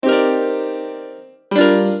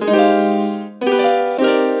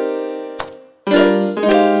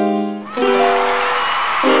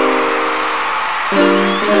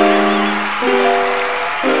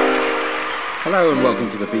Hello and welcome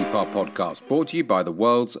to the VPAR podcast, brought to you by the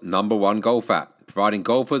world's #1 golf app, providing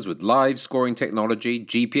golfers with live scoring technology,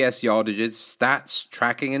 GPS yardages, stats,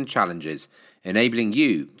 tracking and challenges, enabling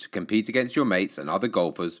you to compete against your mates and other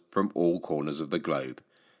golfers from all corners of the globe.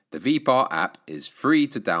 The VPAR app is free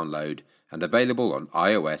to download and available on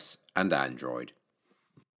iOS and Android.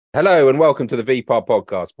 Hello and welcome to the VPAR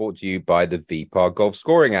podcast, brought to you by the VPAR golf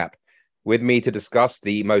scoring app. With me to discuss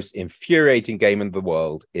the most infuriating game in the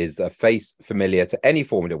world is a face familiar to any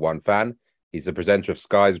Formula One fan. He's the presenter of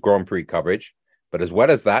Sky's Grand Prix coverage. But as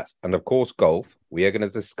well as that, and of course golf, we are going to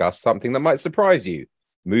discuss something that might surprise you: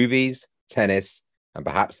 movies, tennis, and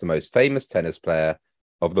perhaps the most famous tennis player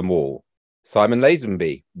of them all. Simon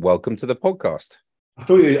Lazenby, welcome to the podcast. I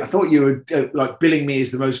thought you were like billing me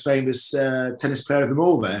as the most famous tennis player of them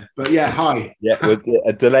all there. But yeah, hi. Yeah, with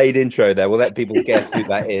a delayed intro there. We'll let people guess who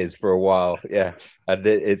that is for a while. Yeah, and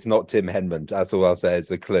it's not Tim Henman. That's all I'll say. It's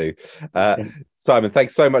a clue. Simon,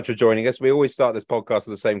 thanks so much for joining us. We always start this podcast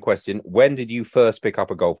with the same question. When did you first pick up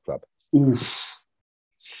a golf club?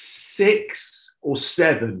 6 or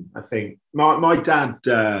 7, I think. My dad,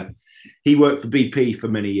 he worked for BP for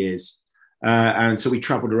many years. And so we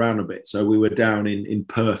travelled around a bit. So we were down in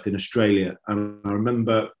Perth in Australia, and I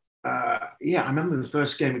remember, I remember the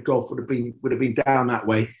first game of golf would have been down that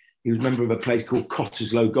way. He was a member of a place called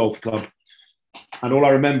Cottesloe Golf Club, and all I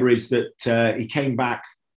remember is that he came back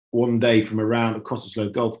one day from around the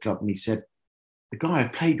Cottesloe Golf Club, and he said, "The guy I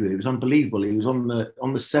played with, it was unbelievable. He was on the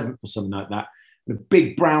 7th or something like that, and a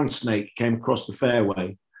big brown snake came across the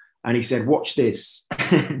fairway, and he said, 'Watch this,'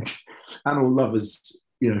 and all lovers."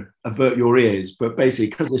 Avert your ears. But basically,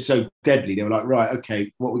 because they're so deadly, they were like, right,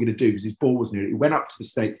 okay, what we're going to do, because his ball was near it. He went up to the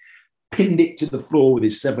stake, pinned it to the floor with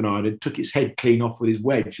his 7-iron and took his head clean off with his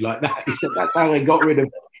wedge like that. He said that's how they got rid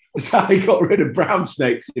of brown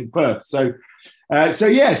snakes in Perth. So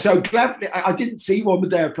gladly, I didn't see one the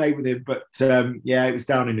day I played with him, but it was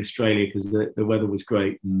down in Australia because the weather was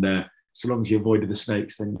great, and so long as you avoided the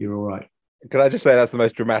snakes, then you're all right. Can I just say that's the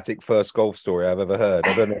most dramatic first golf story I've ever heard?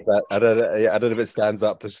 I don't know if it stands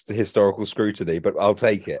up to historical scrutiny, but I'll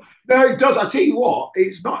take it. No, it does. I tell you what,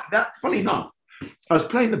 it's not that. Funny enough, I was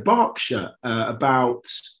playing the Berkshire about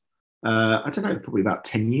probably about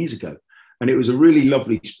 10 years ago, and it was a really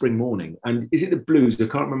lovely spring morning. And is it the Blues? I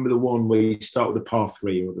can't remember the one where you start with the par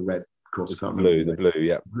 3 or the red course. The blue,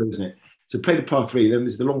 yeah, blue, isn't it? So play the par 3, then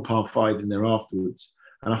there's the long par 5 in there afterwards,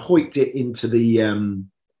 and I hoiked it into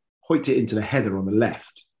the heather on the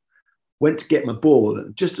left, went to get my ball,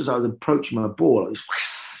 and just as I was approaching my ball, it was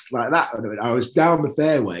like that. I was down the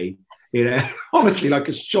fairway, honestly, like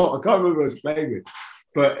a shot. I can't remember who I was playing with,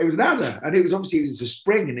 but it was an adder, and it was a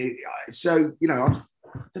spring, and I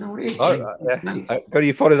don't know what it is.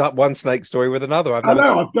 You followed up one snake story with another. I've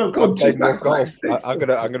gone too back. I'm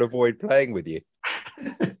gonna avoid playing with you.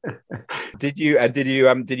 Did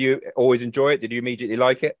you always enjoy it? Did you immediately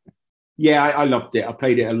like it? Yeah, I loved it. I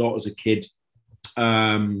played it a lot as a kid.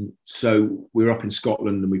 So we were up in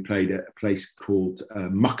Scotland and we played at a place called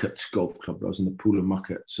Muckett Golf Club. I was in the pool of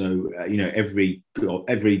Muckett. So,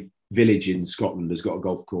 every village in Scotland has got a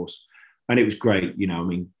golf course. And it was great.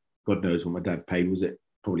 God knows what my dad paid. Was it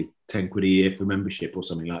probably 10 quid a year for membership or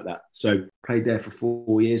something like that? So played there for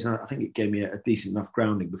 4 years. And I think it gave me a decent enough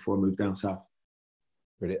grounding before I moved down south.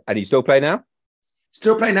 Brilliant. And you still play now?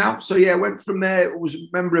 Still play now. So, went from there, was a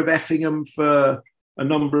member of Effingham for a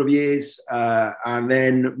number of years, and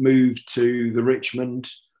then moved to the Richmond,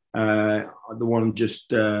 the one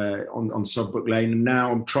just on Sudbrook Lane. And now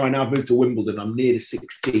I've moved to Wimbledon. I'm near the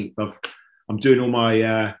 16th. I'm doing all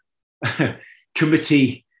my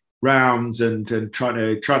committee rounds and trying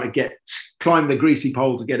to climb the greasy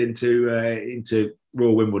pole to get into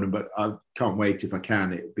Royal Wimbledon. But I can't wait if I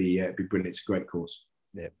can. It'd be brilliant. It's a great course.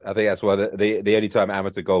 Yeah, I think that's why the only time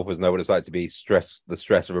amateur golfers know what it's like to be the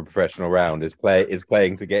stress of a professional round is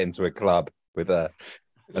playing to get into a club with and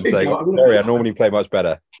saying, sorry, I normally play much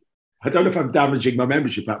better. I don't know if I'm damaging my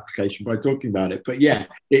membership application by talking about it, but yeah,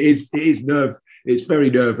 it's very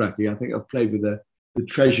nerve-wracking. I think I've played with the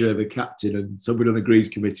treasurer, the captain, and somebody on the Greens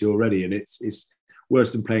committee already, and it's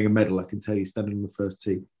worse than playing a medal, I can tell you, standing on the first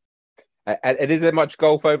tee. And is there much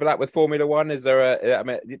golf overlap with Formula One? Is there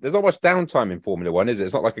there's not much downtime in Formula One, is it?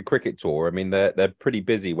 It's not like a cricket tour. I mean, they're pretty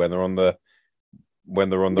busy when they're on the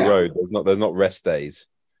road. There's not rest days.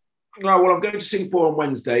 No, well, I'm going to Singapore on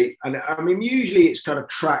Wednesday, and I mean, usually it's kind of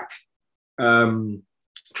track,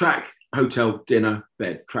 hotel, dinner,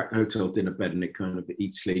 bed, and it kind of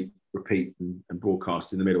eat, sleep, repeat, and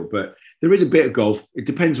broadcast in the middle. But there is a bit of golf. It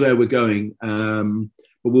depends where we're going.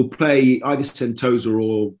 But we'll play either Sentosa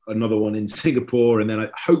or another one in Singapore, and then I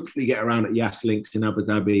hopefully get around at Yas Links in Abu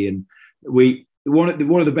Dhabi and one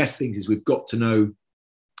of the best things is we've got to know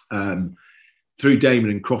through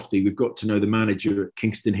Damon and Crofty, we've got to know the manager at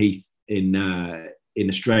Kingston Heath in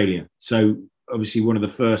Australia. So obviously one of the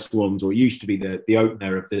first ones, or used to be the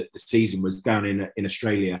opener of the season, was down in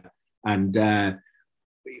Australia, and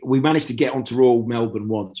we managed to get onto Royal Melbourne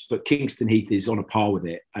once, but Kingston Heath is on a par with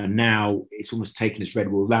it, and now it's almost taken us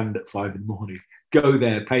red. We'll land at 5 in the morning, go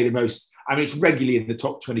there, pay the most. I mean, it's regularly in the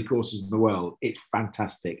top 20 courses in the world. It's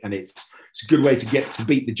fantastic, and it's a good way to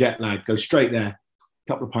beat the jet lag. Go straight there, a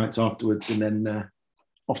couple of pints afterwards, and then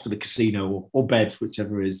off to the casino or bed,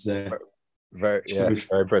 whichever is. Very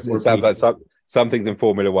impressive. It sounds like some things in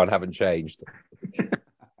Formula One haven't changed.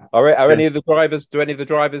 Are any of the drivers? Do any of the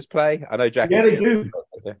drivers play? I know Jack. Yeah, they do.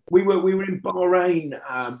 We were in Bahrain,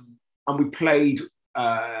 and we played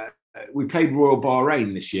Royal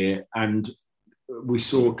Bahrain this year, and we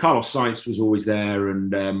saw Carlos Sainz was always there,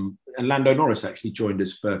 and Lando Norris actually joined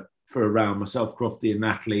us for a round. Myself, Crofty, and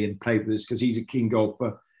Natalie, and played with us because he's a keen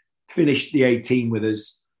golfer. Finished the 18 with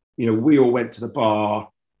us. You know, we all went to the bar.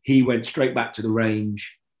 He went straight back to the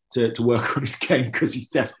range to work on his game because he's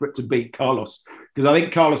desperate to beat Carlos. Because I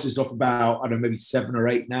think Carlos is off about, I don't know, maybe 7 or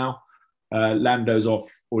 8 now. Lando's off,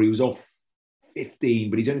 or he was off 15,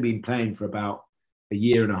 but he's only been playing for about a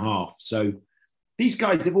year and a half. So these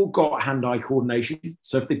guys, they've all got hand-eye coordination.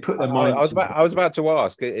 So if they put their mind... I was about to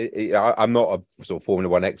ask. I'm not a sort of Formula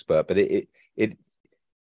One expert, but do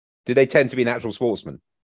they tend to be natural sportsmen?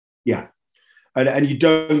 Yeah. And you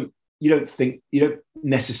don't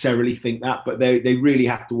necessarily think that, but they really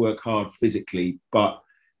have to work hard physically. But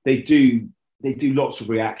they do lots of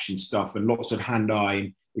reaction stuff and lots of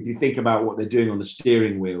hand-eye. If you think about what they're doing on the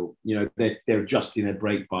steering wheel, you know, they're adjusting their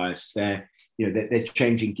brake bias. They're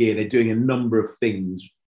changing gear. They're doing a number of things,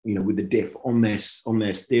 you know, with the diff on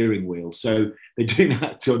their steering wheel. So they're doing that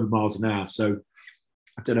at 200 miles an hour. So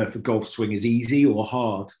I don't know if a golf swing is easy or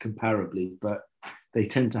hard comparably, but they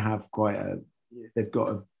tend to have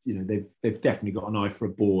they've definitely got an eye for a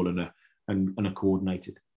ball and a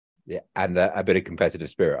coordinated. Yeah, and a bit of competitive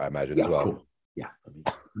spirit, I imagine, as well. Cool. Yeah,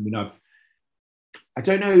 I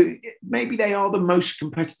don't know. Maybe they are the most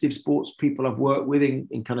competitive sports people I've worked with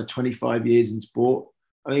in kind of 25 years in sport.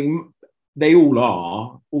 I mean, they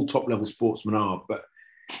all top level sportsmen are, but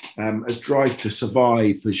as Drive to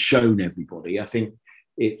Survive has shown everybody, I think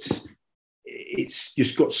it's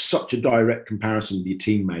just got such a direct comparison with your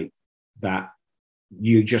teammate that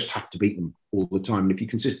you just have to beat them all the time. And if you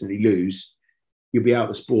consistently lose, you'll be out of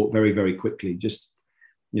the sport very, very quickly. Just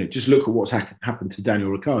look at what's happened to Daniel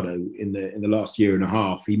Ricciardo in the last year and a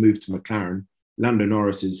half. He moved to McLaren. Lando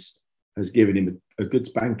Norris has given him a good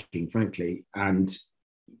spanking, frankly, and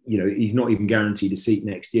he's not even guaranteed a seat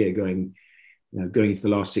next year going into the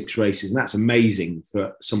last 6 races, and that's amazing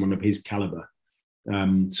for someone of his caliber.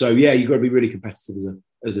 So yeah, you've got to be really competitive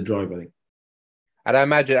as a driver, I think. And I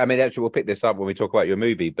imagine, actually, we'll pick this up when we talk about your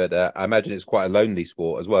movie, but I imagine it's quite a lonely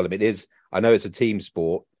sport as well. I know it's a team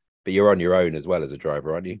sport, but you're on your own as well as a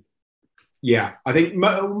driver, aren't you? Yeah, I think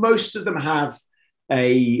most of them have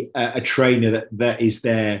a trainer that is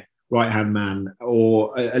their right-hand man,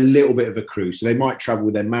 or a little bit of a crew. So they might travel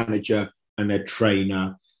with their manager and their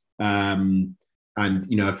trainer, and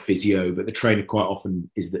a physio, but the trainer quite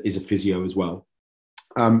often is a physio as well.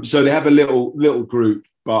 So they have a little group,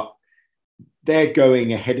 but they're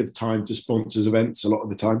going ahead of time to sponsors events a lot of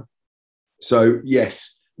the time. So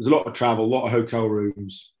yes, there's a lot of travel, a lot of hotel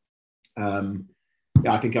rooms.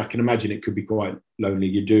 I think I can imagine it could be quite lonely.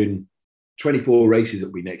 You're doing 24 races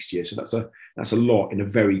that'll be next year. So that's a lot in a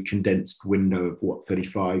very condensed window of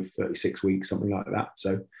 35, 36 weeks, something like that.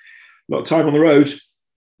 So a lot of time on the road.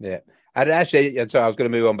 Yeah. And actually, so I was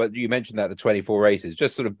going to move on, but you mentioned that the 24 races,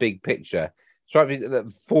 just sort of big picture.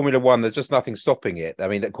 Formula One, there's just nothing stopping it. I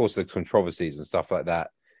mean, of course, there's controversies and stuff like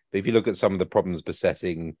that. But if you look at some of the problems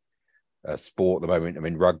besetting sport at the moment, I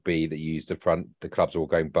mean, rugby that you used to front, the clubs are all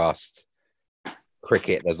going bust.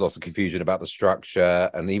 Cricket, there's lots of confusion about the structure,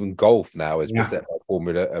 and even golf now is beset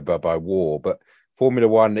by war. But Formula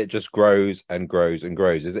One, it just grows and grows and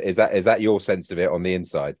grows. Is that your sense of it on the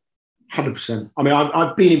inside? 100%. I mean,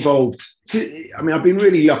 I've been involved. I've been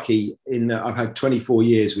really lucky in that I've had 24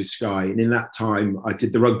 years with Sky, and in that time, I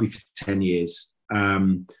did the rugby for 10 years.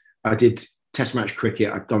 I did Test match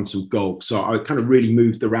cricket. I've done some golf, so I kind of really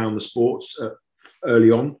moved around the sports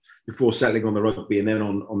early on before settling on the rugby and then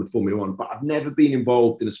on the Formula One. But I've never been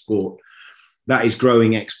involved in a sport that is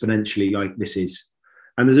growing exponentially like this is,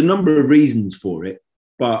 and there's a number of reasons for it,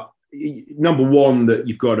 but number one, that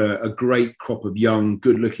you've got a great crop of young,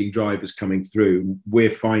 good-looking drivers coming through. We're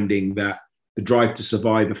finding that the Drive to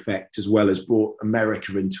Survive effect as well has brought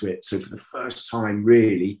America into it. So for the first time,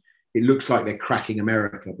 really, it looks like they're cracking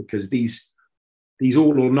America, because these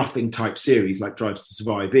all or nothing type series like Drive to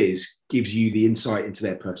Survive gives you the insight into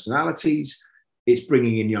their personalities. It's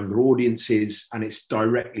bringing in younger audiences, and it's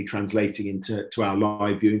directly translating into our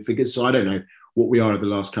live viewing figures. So I don't know what we are over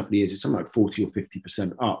the last couple of years. It's something like 40 or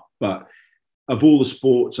 50% up. But of all the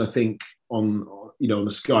sports, I think on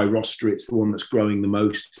the Sky roster, it's the one that's growing the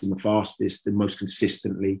most and the fastest and most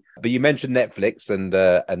consistently. But you mentioned Netflix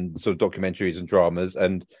and sort of documentaries and dramas,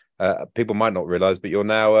 and people might not realise, but you're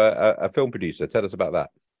now a film producer. Tell us about that.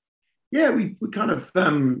 Yeah, we kind of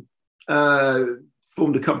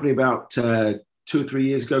formed a company about 2 or 3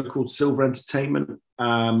 years ago called Silver Entertainment.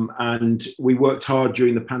 And we worked hard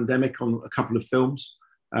during the pandemic on a couple of films,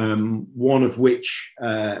 one of which,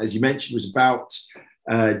 as you mentioned, was about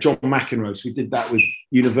John McEnroe. So we did that with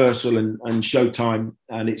Universal and Showtime,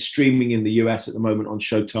 and it's streaming in the US at the moment on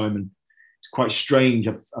Showtime. And it's quite strange.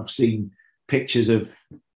 I've seen pictures of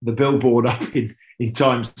the billboard up in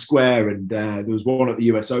Times Square, and there was one at the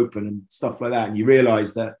US Open and stuff like that. And you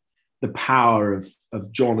realize that the power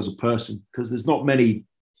of John as a person, because there's not many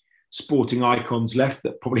sporting icons left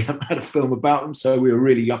that probably haven't had a film about them. So we were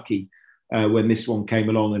really lucky when this one came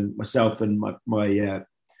along, and myself and my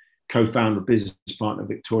co-founder, business partner,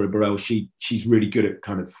 Victoria Burrell, she's really good at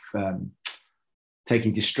kind of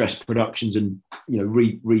taking distressed productions and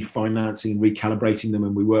refinancing and recalibrating them.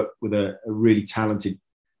 And we work with a really talented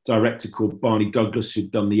director called Barney Douglas, who'd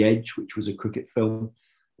done The Edge, which was a cricket film.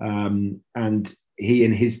 And he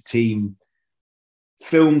and his team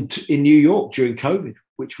filmed in New York during COVID,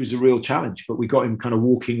 which was a real challenge. But we got him kind of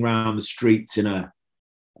walking around the streets in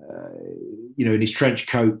in his trench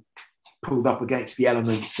coat, pulled up against the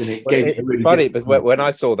elements, and it gave. It's funny, but when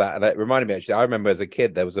I saw that, and it reminded me, actually, I remember as a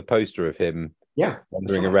kid there was a poster of him,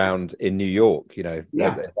 wandering around in New York.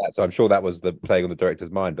 So I'm sure that was the playing on the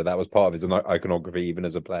director's mind, but that was part of his iconography, even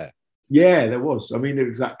as a player. Yeah, there was. I mean, it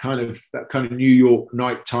was that kind of New York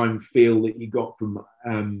nighttime feel that you got from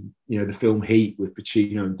the film Heat with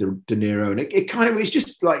Pacino and De Niro, and it kind of, it's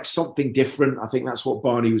just like something different. I think that's what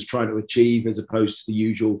Barney was trying to achieve, as opposed to the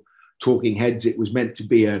usual talking heads. It was meant to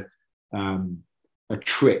be a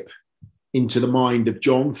trip into the mind of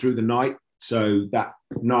John through the night. So that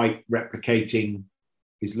night replicating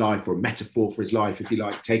his life, or a metaphor for his life, if you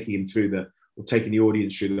like, taking the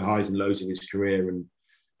audience through the highs and lows of his career. And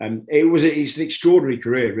it's an extraordinary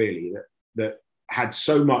career, really, that had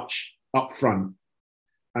so much up front,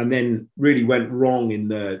 and then really went wrong in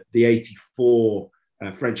the 84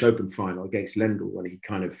 French Open final against Lendl, when he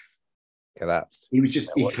kind of collapsed.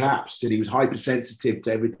 He collapsed, and he was hypersensitive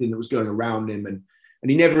to everything that was going around him, and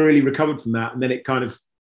he never really recovered from that. And then it kind of,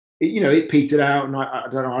 it petered out. And I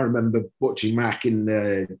don't know. I remember watching Mac in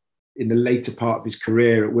the later part of his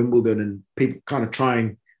career at Wimbledon, and people kind of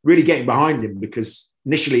trying, really getting behind him, because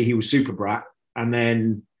initially he was super brat, and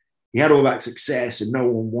then he had all that success, and no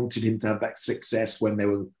one wanted him to have that success when they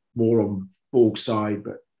were more on Borg's side.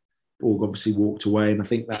 But Borg obviously walked away, and I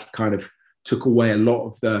think that kind of took away a lot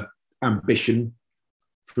of the ambition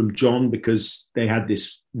from John, because they had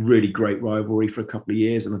this really great rivalry for a couple of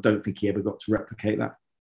years, and I don't think he ever got to replicate that.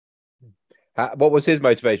 What was his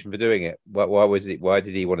motivation for doing it? Why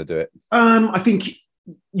did he want to do it? I think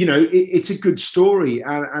it's a good story,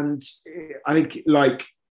 and I think, like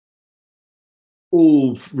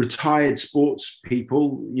all retired sports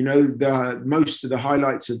people, most of the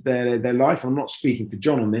highlights of their life. I'm not speaking for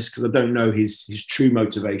John on this, because I don't know his true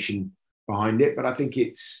motivation behind it, but I think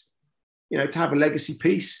it's to have a legacy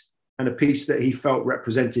piece, and a piece that he felt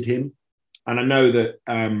represented him. And I know that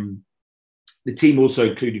the team also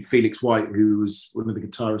included Felix White, who was one of the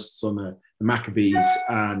guitarists on the Maccabees,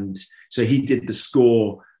 and so he did the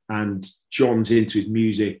score, and John's into his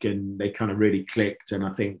music, and they kind of really clicked. And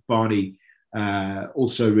I think Barney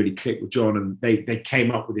also really clicked with John, and they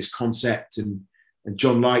came up with this concept, and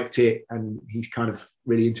John liked it, and he's kind of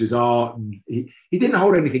really into his art, and he didn't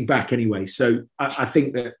hold anything back anyway. So I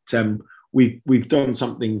think that we've done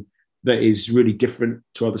something that is really different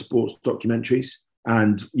to other sports documentaries,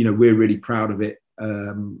 and we're really proud of it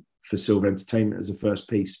for Silver Entertainment as a first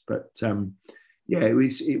piece. But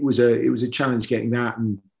it was a challenge getting that,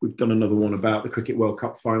 and we've done another one about the Cricket World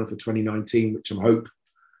Cup final for 2019, which I hope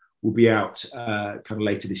will be out kind of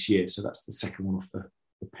later this year. So that's the second one off the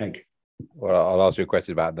peg. Well, I'll ask you a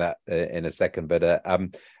question about that in a second, but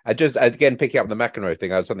I just, again, picking up the McEnroe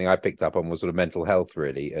thing, something I picked up on was sort of mental health,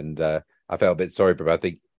 really, and I felt a bit sorry for him. I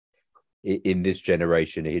think in this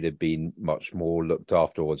generation he'd have been much more looked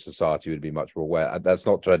after, or society would be much more aware. That's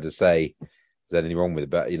not trying to say there's anything wrong with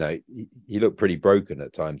it, but he looked pretty broken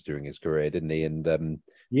at times during his career, didn't he? And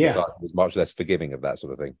society was much less forgiving of that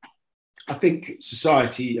sort of thing. I think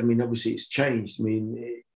society, I mean, obviously it's changed. I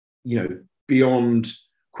mean, beyond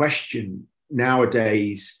question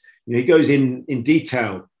nowadays, he goes in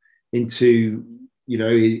detail into,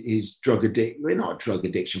 his drug addiction, well, not drug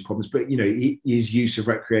addiction problems, but, his use of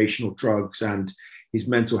recreational drugs and his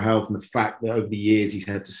mental health, and the fact that over the years he's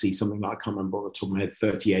had to see something like, I can't remember on the top of my head,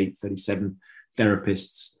 38, 37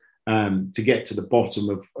 therapists to get to the bottom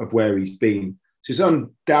of where he's been. So he's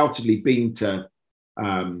undoubtedly been to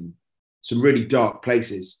some really dark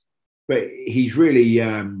places, but he's really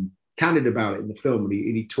candid about it in the film, and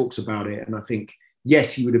he talks about it. And I think,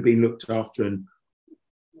 yes, he would have been looked after. And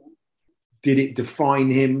did it define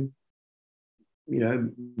him?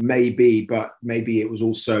 Maybe, but maybe it was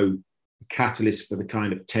also a catalyst for the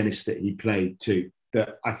kind of tennis that he played too.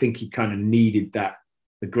 That I think he kind of needed that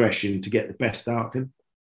aggression to get the best out of him.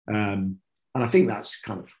 And I think that's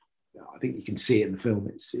kind of, I think you can see it in the film.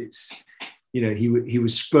 It's he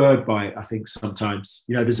was spurred by it. I think sometimes,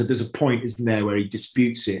 there's a point, isn't there, where he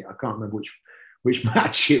disputes it. I can't remember which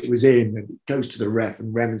match it was in, and it goes to the ref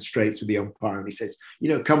and remonstrates with the umpire, and he says,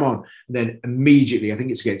 come on. And then immediately, I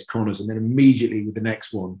think it's against Connors, and then immediately with the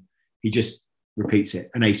next one, he just repeats it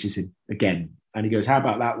and aces him again. And he goes, how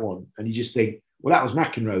about that one? And you just think, well, that was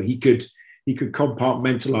McEnroe. He could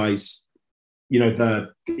compartmentalize,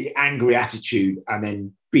 the angry attitude, and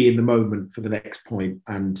then be in the moment for the next point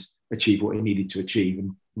and achieve what he needed to achieve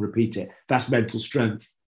and repeat it. That's mental strength,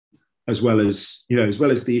 as well as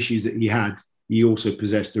the issues that he had. He also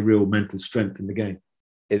possessed a real mental strength in the game.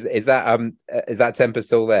 Is that temper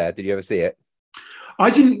still there? Did you ever see it? I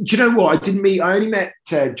didn't. Do you know what? I only met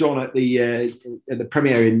John at the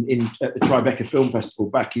premiere at the Tribeca Film Festival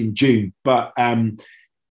back in June. But John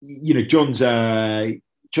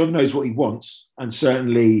knows what he wants, and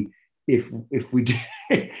certainly if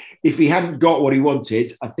he hadn't got what he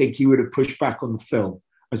wanted, I think he would have pushed back on the film.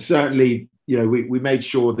 And certainly, we made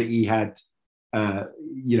sure that he had a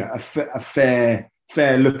fair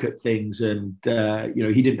look at things, and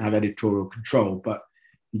he didn't have editorial control, but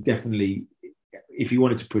he definitely, if he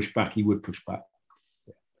wanted to push back, he would push back.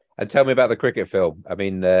 And tell me about the cricket film. I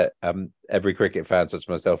mean, every cricket fan, such as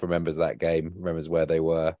myself, remembers that game, remembers where they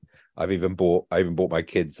were. I even bought my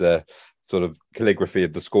kids sort of calligraphy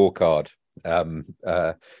of the scorecard.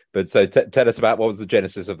 But so tell us about, what was the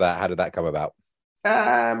genesis of that? How did that come about?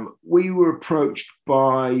 We were approached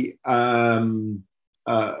by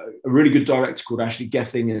a really good director called Ashley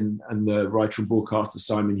Gething and the writer and broadcaster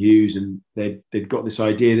Simon Hughes, and they'd got this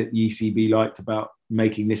idea that the ECB liked about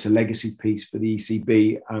making this a legacy piece for the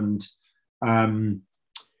ECB, and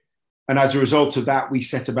as a result of that, we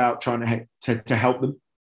set about trying to help them,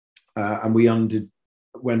 and we underwent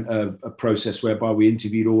a process whereby we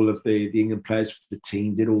interviewed all of the England players for the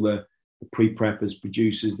team, did all the pre-prep as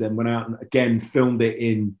producers, then went out and again filmed it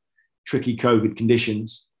in tricky COVID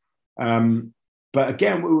conditions. But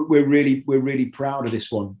again, we're really proud of this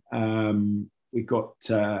one. We've got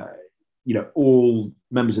all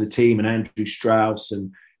members of the team and Andrew Strauss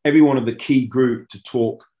and everyone of the key group to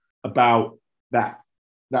talk about that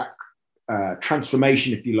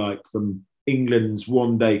transformation, if you like, from England's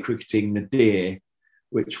one-day cricketing nadir,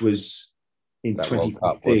 which was in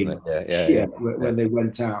 2015, when they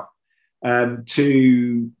went out,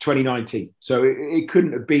 to 2019. So it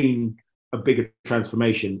couldn't have been a bigger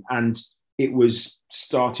transformation, and it was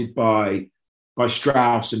started by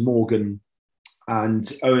Strauss and Morgan,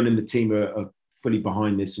 and Owen and the team are fully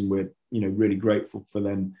behind this, and we're really grateful for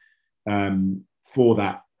them for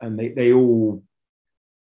that. And they all,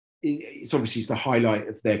 it's obviously the highlight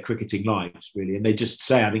of their cricketing lives, really. And they just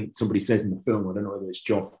say, I think somebody says in the film, I don't know whether it's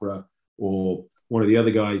Jofra or one of the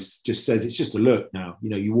other guys, just says it's just a look now.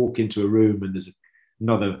 You walk into a room and there's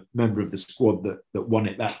another member of the squad that won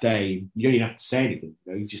it that day. You don't even have to say anything.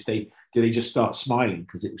 They just start smiling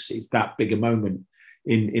because it's that big a moment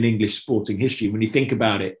in English sporting history. When you think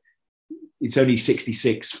about it, it's only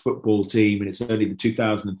 66 football team, and it's only the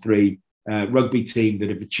 2003 rugby team that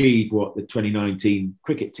have achieved what the 2019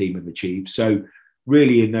 cricket team have achieved. So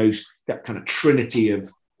really, in that kind of trinity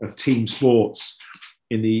of team sports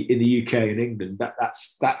in the UK and England,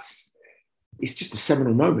 that's it's just a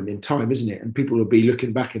seminal moment in time, isn't it? And people will be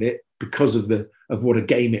looking back at it because of what a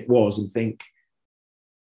game it was, and think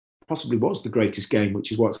possibly was the greatest game,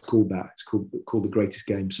 which is why it's called that. It's called the greatest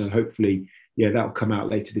game. So hopefully, that'll come out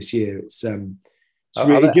later this year. It's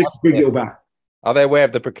really just brings it all back. Are they aware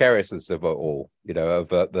of the precariousness of it all?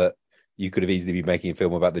 That you could have easily been making a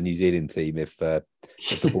film about the New Zealand team if the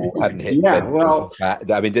ball hadn't hit.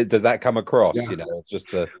 I mean, does that come across? Yeah. It's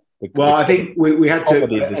just I think we had to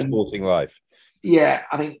the sporting life. Yeah,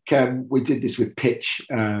 I think we did this with Pitch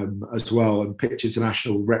as well, and Pitch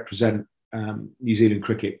International represent New Zealand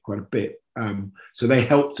cricket quite a bit. So they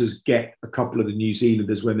helped us get a couple of the New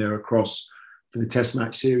Zealanders when they were across for the Test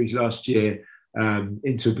match series last year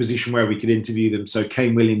into a position where we could interview them. So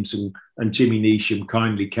Kane Williamson and Jimmy Neesham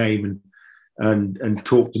kindly came and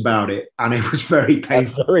talked about it, and it was very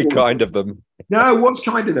painful. That's very kind of them. No, it was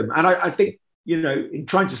kind of them, and I think, you know, in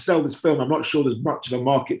trying to sell this film, I'm not sure there's much of a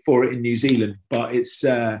market for it in New Zealand, but it's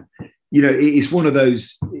you know, it's one of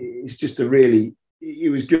those. It's just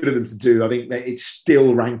it was good of them to do. I think that it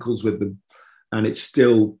still rankles with them, and it's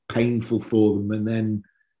still painful for them. And then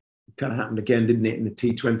it kind of happened again, didn't it, in the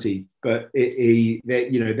T20? But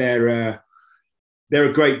they're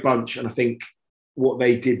a great bunch, and I think what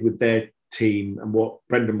they did with their team and what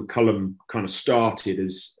Brendan McCullum kind of started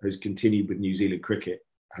has continued with New Zealand cricket,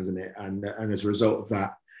 hasn't it? And as a result of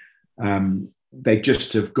that, they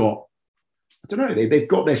just have got, I don't know, they've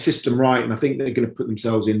got their system right, and I think they're going to put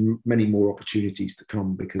themselves in many more opportunities to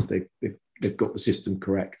come because they've got the system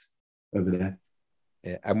correct over there.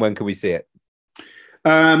 Yeah. And when can we see it?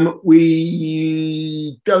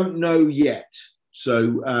 We don't know yet.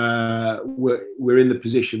 So we're in the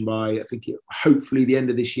position by, I think, hopefully the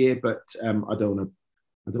end of this year, but I don't want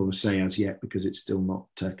to say as yet because it's still not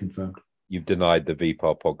confirmed. You've denied the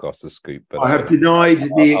VPAR podcast the scoop, but I have denied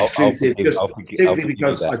the exclusive simply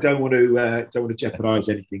because I don't want to jeopardise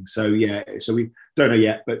anything. So yeah, so we don't know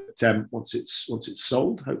yet, but once it's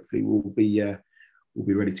sold, hopefully we'll be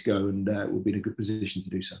ready to go, and we'll be in a good position to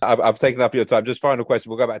do so. I've taken up your time. Just final question.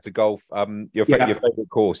 We'll go back to golf. Your favourite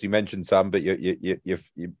course. You mentioned some, but your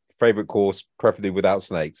favourite course, preferably without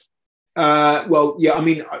snakes. Well, yeah. I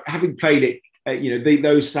mean, having played it,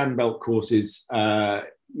 those sandbelt courses.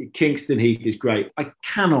 Kingston Heath is great. I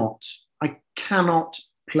cannot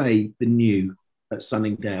play the new at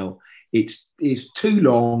Sunningdale. It's too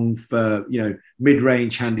long for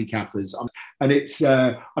mid-range handicappers, and it's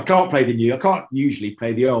I can't play the new. I can't usually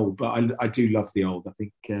play the old, but I do love the old. I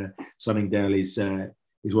think Sunningdale is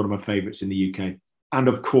one of my favourites in the UK, and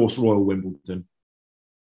of course Royal Wimbledon.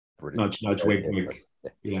 Brilliant. Nudge, wink, wink.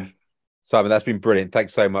 Yeah, Simon, that's been brilliant.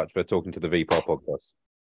 Thanks so much for talking to the VPAR podcast.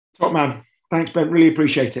 Top man. Thanks, Ben. Really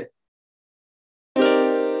appreciate it.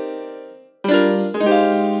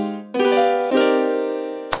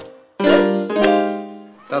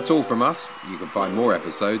 That's all from us. You can find more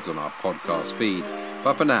episodes on our podcast feed.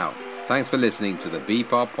 But for now, thanks for listening to the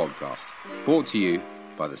VPAR podcast, brought to you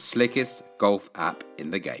by the slickest golf app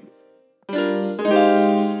in the game.